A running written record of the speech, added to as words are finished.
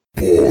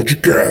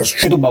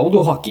podcast do Baú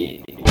do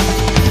Rock.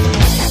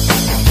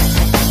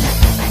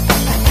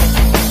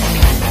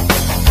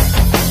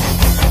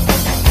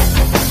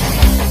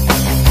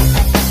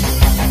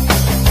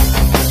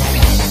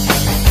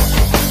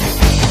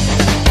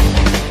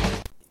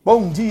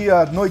 Bom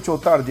dia, noite ou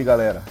tarde,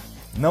 galera.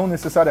 Não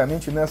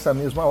necessariamente nessa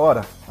mesma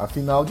hora.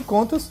 Afinal de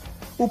contas,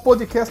 o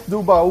podcast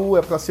do Baú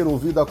é para ser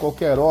ouvido a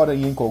qualquer hora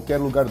e em qualquer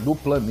lugar do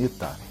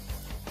planeta.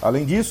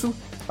 Além disso,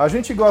 a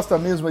gente gosta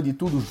mesmo de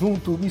tudo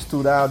junto,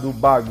 misturado,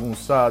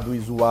 bagunçado e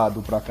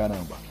zoado pra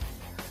caramba.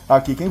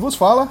 Aqui quem vos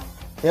fala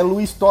é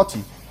Luiz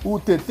Totti, o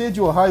TT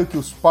de Ohio que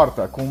os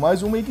parta, com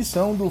mais uma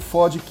edição do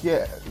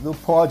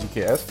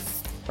podcast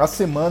A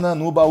Semana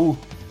no Baú,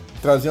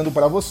 trazendo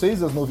para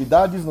vocês as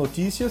novidades,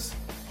 notícias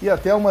e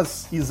até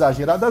umas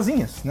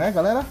exageradazinhas, né,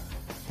 galera?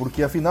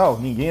 Porque afinal,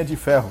 ninguém é de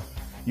ferro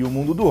e o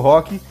mundo do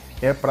rock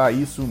é pra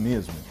isso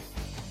mesmo.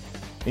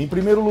 Em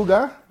primeiro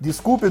lugar,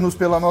 desculpe-nos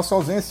pela nossa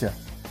ausência.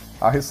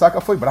 A ressaca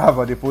foi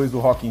brava depois do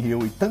Rock in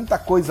Rio e tanta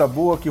coisa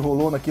boa que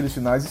rolou naqueles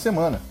finais de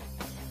semana.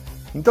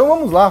 Então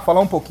vamos lá falar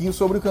um pouquinho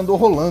sobre o que andou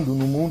rolando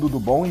no mundo do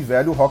bom e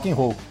velho rock and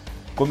roll,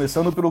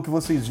 começando pelo que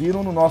vocês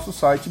viram no nosso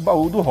site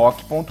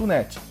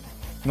baudorock.net.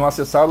 Não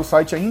acessaram o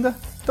site ainda?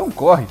 Então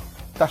corre,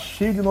 tá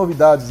cheio de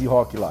novidades de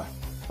rock lá.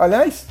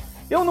 Aliás,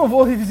 eu não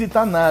vou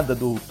revisitar nada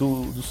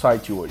do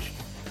site hoje,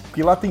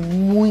 porque lá tem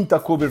muita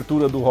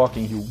cobertura do Rock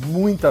in Rio,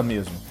 muita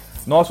mesmo.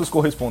 Nossos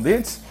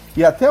correspondentes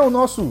e até o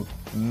nosso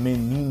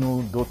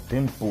menino do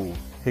tempo,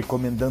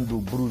 recomendando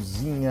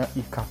brusinha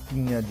e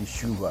capinha de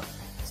chuva,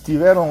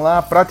 estiveram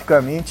lá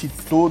praticamente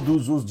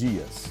todos os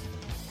dias.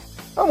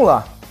 Vamos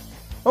lá,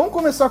 vamos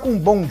começar com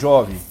Bon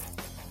Jovi.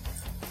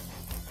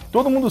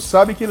 Todo mundo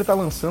sabe que ele está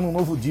lançando um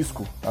novo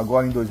disco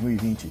agora em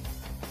 2020,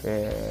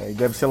 e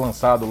deve ser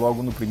lançado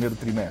logo no primeiro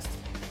trimestre.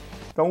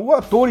 Então o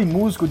ator e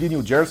músico de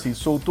New Jersey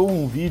soltou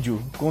um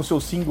vídeo com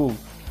seu single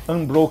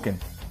Unbroken,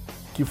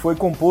 que foi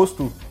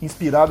composto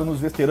inspirado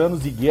nos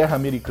veteranos de guerra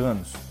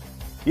americanos.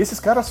 E esses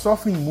caras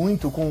sofrem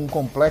muito com um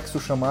complexo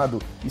chamado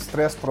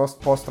estresse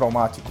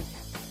pós-traumático,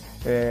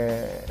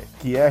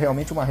 que é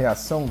realmente uma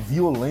reação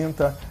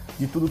violenta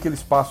de tudo que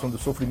eles passam, do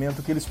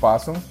sofrimento que eles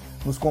passam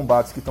nos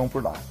combates que estão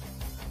por lá.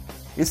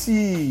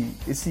 Esse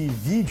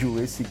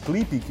vídeo, esse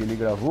clipe que ele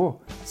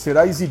gravou,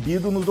 será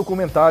exibido nos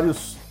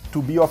documentários To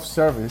Be of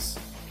Service,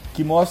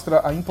 que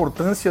mostra a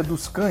importância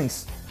dos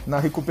cães na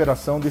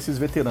recuperação desses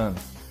veteranos.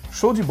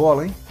 Show de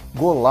bola, hein?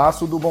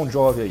 Golaço do Bon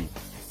Jovi aí.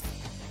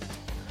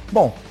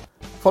 Bom,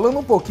 falando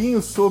um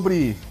pouquinho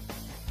sobre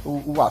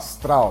o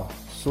astral,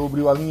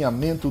 sobre o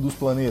alinhamento dos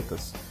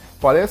planetas.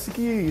 Parece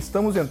que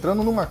estamos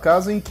entrando numa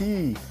casa em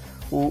que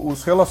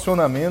os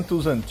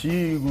relacionamentos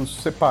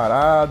antigos,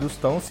 separados,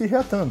 estão se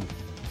reatando.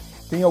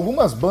 Tem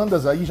algumas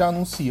bandas aí já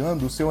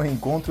anunciando o seu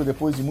reencontro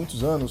depois de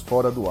muitos anos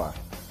fora do ar.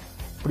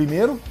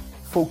 Primeiro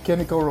foi o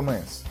Chemical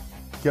Romance,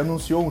 que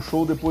anunciou um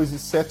show depois de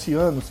 7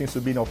 anos sem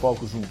subirem ao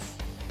palco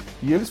juntos.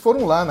 E eles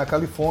foram lá na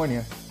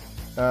Califórnia,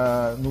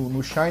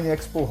 no Shine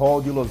Expo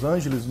Hall de Los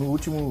Angeles, no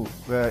último...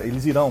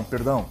 Eles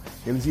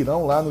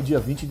irão lá no dia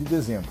 20 de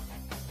dezembro.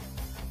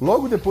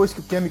 Logo depois que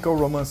o Chemical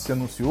Romance se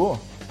anunciou,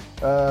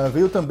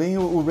 veio também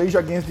o Rage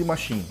Against the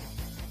Machine.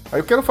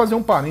 Aí eu quero fazer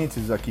um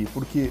parênteses aqui,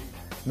 porque,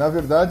 na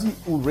verdade,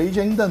 o Rage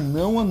ainda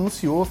não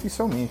anunciou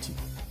oficialmente.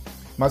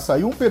 Mas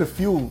saiu um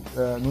perfil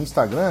no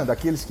Instagram,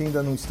 daqueles que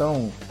ainda não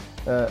estão...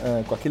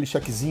 com aquele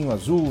chequezinho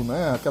azul,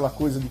 né? Aquela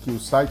coisa de que o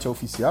site é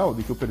oficial,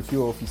 de que o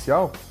perfil é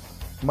oficial,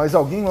 mas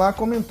alguém lá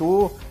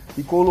comentou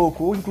e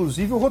colocou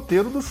inclusive o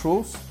roteiro dos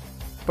shows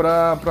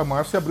para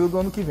março e abril do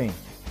ano que vem.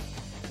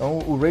 Então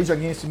o Rage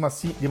Against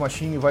the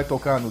Machine vai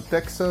tocar no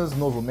Texas,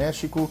 Novo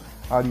México,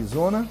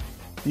 Arizona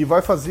e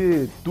vai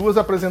fazer 2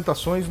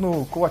 apresentações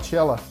no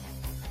Coachella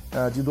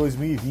de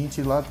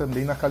 2020 lá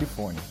também na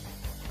Califórnia.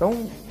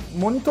 Então,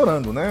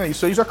 monitorando, né?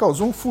 Isso aí já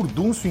causou um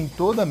furdúncio em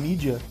toda a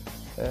mídia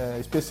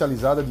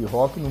especializada de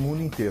rock no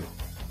mundo inteiro.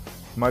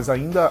 Mas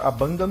ainda a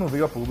banda não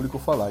veio a público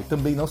falar. E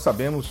também não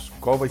sabemos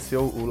qual vai ser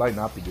o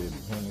line-up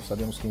deles, né? Não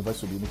sabemos quem vai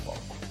subir no palco.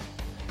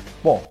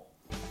 Bom,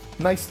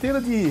 na esteira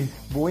de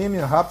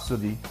Bohemian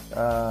Rhapsody,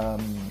 a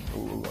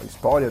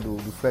história do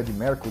Freddie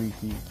Mercury,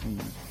 que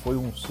foi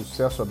um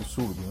sucesso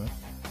absurdo, né?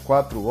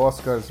 4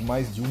 Oscars,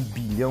 mais de $1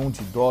 bilhão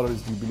de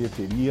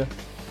bilheteria.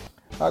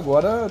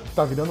 Agora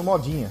tá virando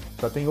modinha.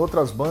 Já tem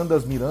outras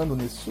bandas mirando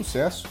nesse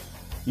sucesso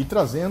e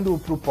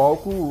trazendo para o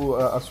palco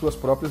as suas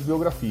próprias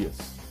biografias.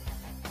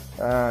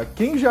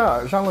 Quem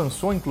já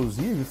lançou,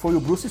 inclusive, foi o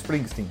Bruce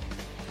Springsteen.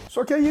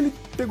 Só que aí ele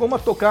pegou uma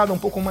tocada um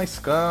pouco mais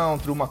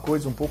country, uma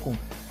coisa um pouco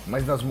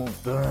mais nas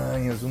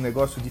montanhas, um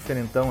negócio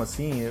diferentão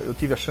assim. Eu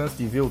tive a chance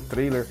de ver o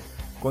trailer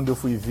quando eu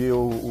fui ver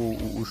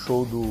o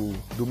show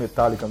do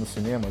Metallica nos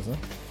cinemas, né?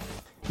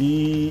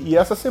 E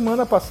essa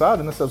semana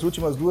passada, nessas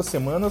últimas 2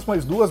 semanas,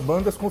 mais 2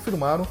 bandas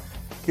confirmaram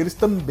que eles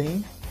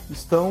também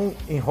estão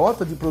em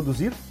rota de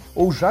produzir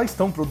ou já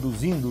estão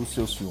produzindo os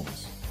seus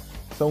filmes.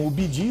 São o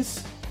Bee Gees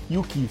e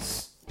o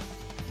Kiss.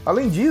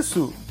 Além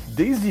disso,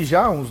 desde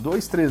já uns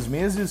 2-3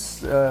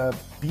 meses,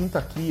 pinta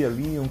aqui e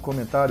ali um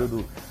comentário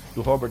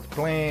do Robert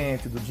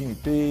Plant, do Jimmy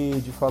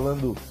Page,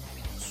 falando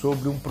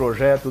sobre um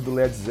projeto do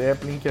Led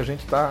Zeppelin que a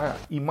gente está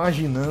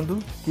imaginando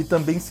que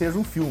também seja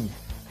um filme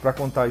para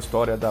contar a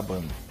história da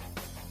banda.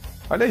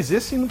 Aliás,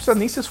 esse não precisa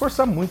nem se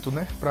esforçar muito,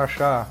 né, para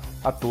achar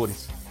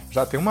atores.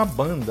 Já tem uma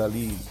banda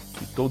ali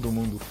que todo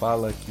mundo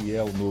fala que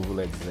é o novo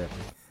Led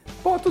Zeppelin.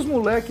 Bota os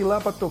moleques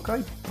lá para tocar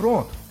e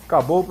pronto,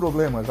 acabou o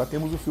problema, já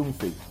temos o filme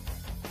feito.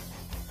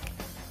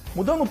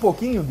 Mudando um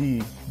pouquinho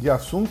de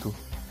assunto,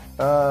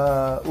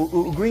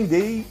 o Green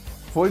Day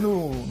foi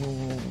num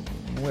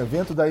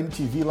evento da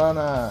MTV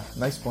lá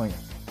na Espanha.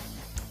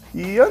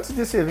 E antes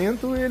desse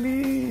evento,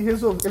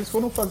 eles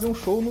foram fazer um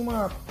show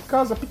numa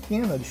casa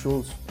pequena de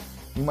shows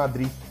em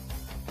Madrid.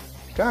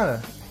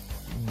 Cara,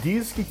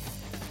 diz que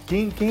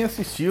quem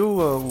assistiu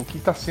o que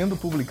está sendo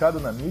publicado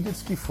na mídia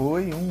diz que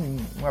foi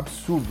um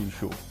absurdo de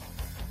show.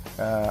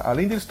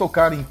 Além deles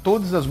tocarem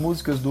todas as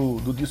músicas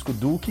do disco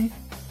Dookie,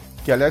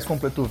 que aliás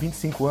completou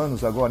 25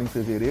 anos agora em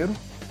fevereiro,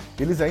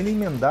 eles ainda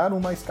emendaram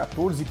mais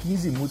 14,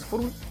 15 músicas.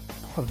 Foram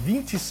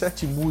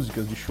 27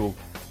 músicas de show,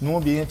 num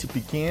ambiente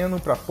pequeno,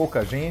 para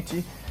pouca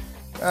gente.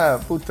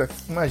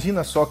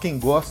 Imagina só quem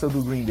gosta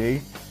do Green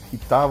Day e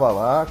tava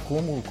lá,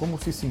 como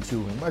se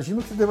sentiu.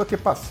 Imagino que deva ter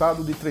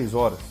passado de 3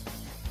 horas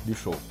de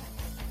show.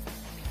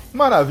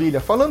 Maravilha!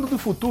 Falando do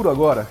futuro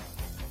agora,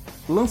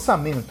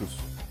 lançamentos.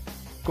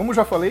 Como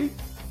já falei,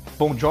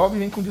 Bon Jovi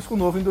vem com um disco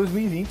novo em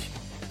 2020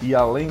 e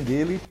além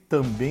dele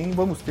também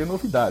vamos ter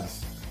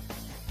novidades.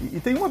 E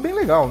tem uma bem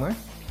legal, né?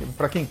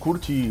 Para quem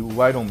curte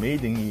o Iron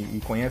Maiden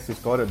e conhece a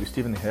história do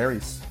Stephen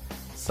Harris,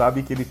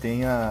 sabe que ele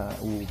tem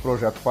o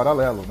projeto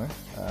paralelo, né?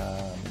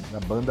 A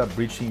banda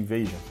British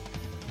Invasion.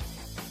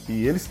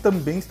 E eles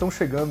também estão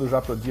chegando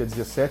já para o dia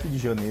 17 de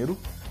janeiro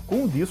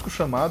com um disco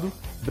chamado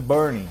The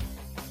Burning.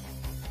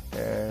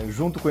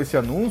 Junto com esse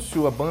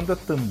anúncio, a banda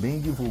também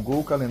divulgou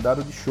o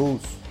calendário de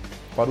shows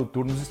para o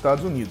tour nos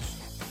Estados Unidos,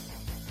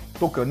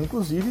 tocando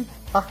inclusive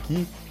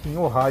aqui em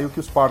Ohio que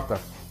os Sparta,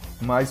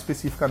 mais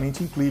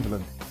especificamente em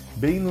Cleveland,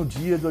 bem no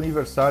dia do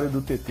aniversário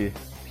do TT.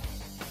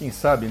 Quem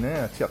sabe,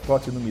 né? A tia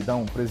Totti não me dá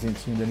um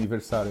presentinho de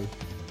aniversário aí.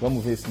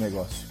 Vamos ver esse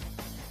negócio.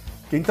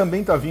 Quem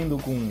também está vindo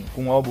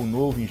com um álbum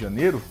novo em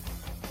janeiro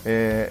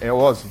é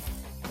Ozzy.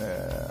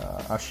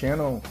 A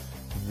Shannon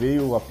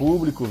veio a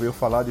público, veio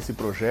falar desse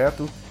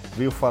projeto,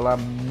 veio falar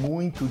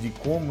muito de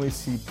como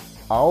esse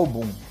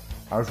álbum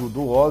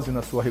ajudou Ozzy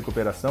na sua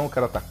recuperação. O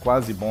cara tá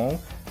quase bom,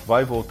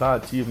 vai voltar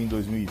ativo em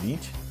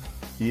 2020.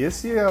 E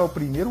esse é o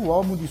primeiro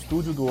álbum de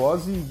estúdio do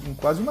Ozzy em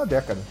quase uma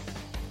década.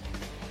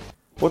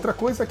 Outra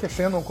coisa que a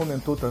Shannon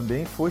comentou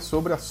também foi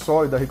sobre a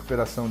sólida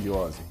recuperação de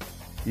Ozzy.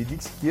 E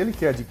disse que ele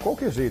quer, de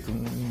qualquer jeito,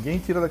 ninguém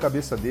tira da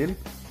cabeça dele,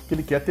 que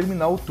ele quer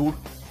terminar o tour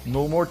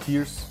No More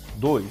Tears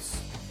 2,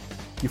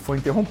 que foi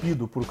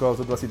interrompido por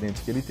causa do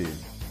acidente que ele teve.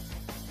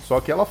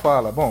 Só que ela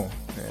fala,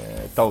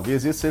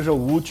 talvez esse seja o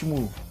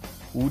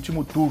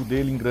último tour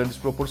dele em grandes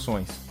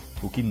proporções,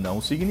 o que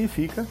não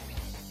significa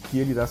que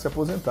ele irá se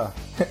aposentar.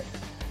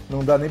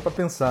 Não dá nem para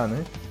pensar,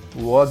 né?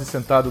 O Ozzy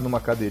sentado numa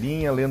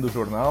cadeirinha, lendo o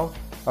jornal,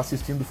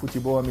 assistindo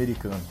futebol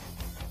americano.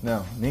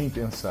 Não, nem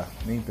pensar.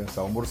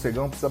 O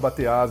morcegão precisa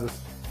bater asas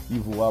e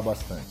voar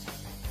bastante.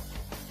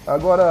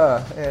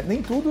 Agora,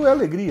 nem tudo é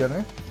alegria,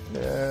 né?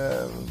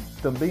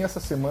 Também essa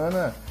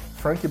semana,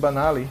 Frank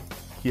Banali,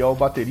 que é o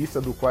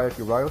baterista do Quiet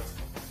Riot,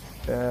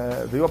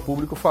 veio a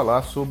público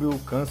falar sobre o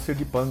câncer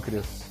de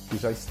pâncreas, que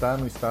já está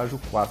no estágio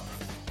 4,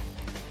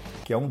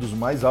 que é um dos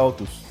mais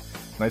altos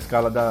na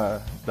escala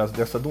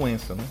dessa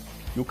doença, né?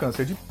 E o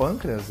câncer de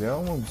pâncreas é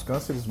um dos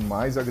cânceres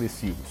mais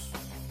agressivos.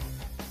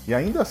 E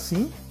ainda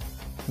assim,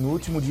 no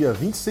último dia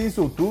 26 de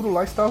outubro,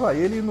 lá estava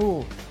ele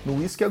no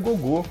Whisky a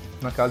Go-Go,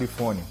 na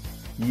Califórnia.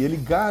 E ele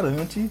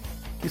garante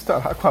que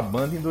estará com a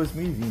banda em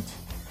 2020.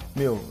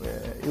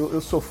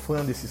 Eu sou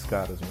fã desses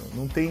caras,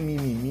 Não tem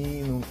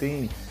mimimi, não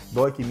tem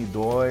dói que me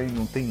dói,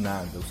 não tem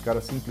nada. Os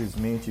caras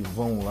simplesmente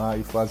vão lá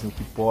e fazem o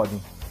que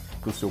podem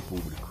para o seu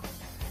público.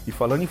 E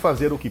falando em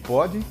fazer o que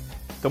pode,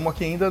 estamos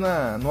aqui ainda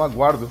no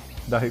aguardo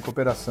da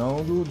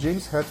recuperação do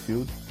James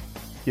Hetfield,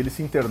 que ele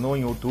se internou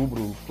em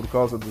outubro por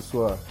causa da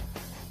sua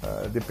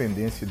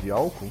dependência de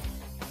álcool,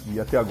 e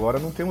até agora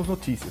não temos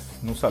notícias,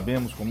 não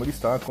sabemos como ele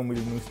está, como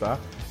ele não está,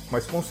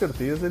 mas com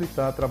certeza ele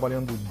está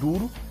trabalhando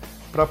duro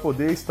para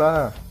poder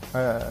estar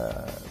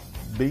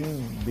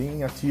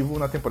bem ativo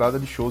na temporada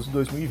de shows de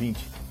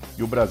 2020,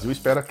 e o Brasil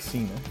espera que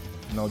sim, né?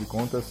 Afinal de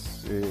contas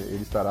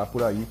ele estará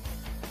por aí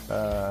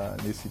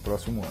nesse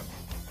próximo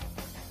ano.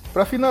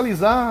 Para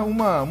finalizar,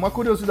 uma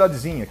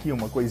curiosidadezinha aqui,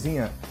 uma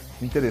coisinha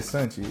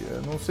interessante.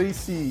 Eu não sei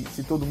se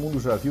todo mundo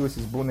já viu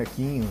esses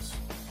bonequinhos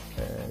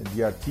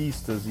de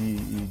artistas e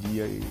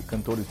de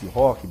cantores de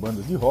rock,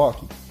 bandas de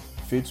rock,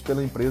 feitos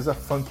pela empresa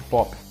Funk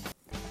Pop.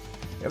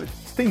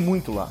 Tem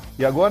muito lá.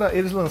 E agora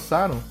eles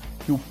lançaram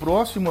que o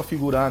próximo a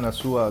figurar na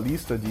sua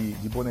lista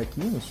de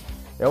bonequinhos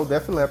é o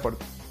Def Leppard.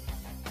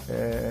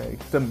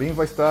 Que também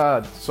vai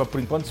estar, só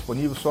por enquanto,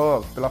 disponível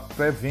só pela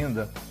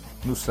pré-venda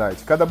no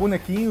site. Cada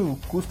bonequinho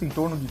custa em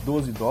torno de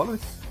 $12,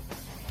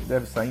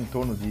 deve sair em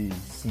torno de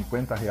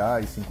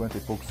R$50, 50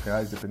 e poucos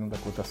reais, dependendo da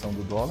cotação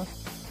do dólar.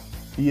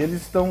 E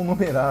eles estão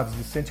numerados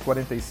de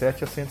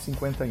 147 a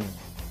 151.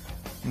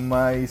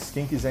 mas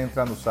quem quiser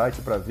entrar no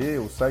site para ver,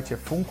 o site é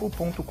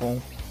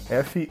funko.com,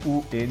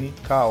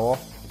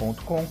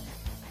 funko.com,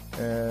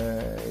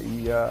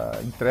 e a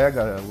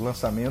entrega, o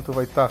lançamento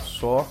vai estar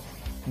só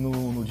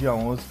no dia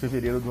 11 de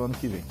fevereiro do ano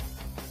que vem.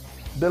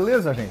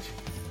 Beleza, gente?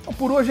 Então,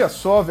 por hoje é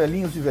só,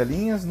 velhinhos e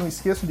velhinhas. Não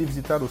esqueçam de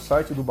visitar o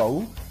site do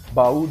Baú,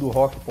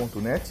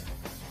 baudorock.net,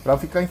 para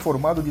ficar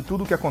informado de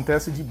tudo o que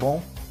acontece de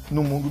bom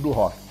no mundo do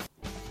rock.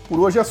 Por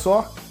hoje é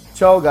só.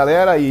 Tchau,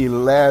 galera, e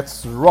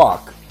let's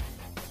rock!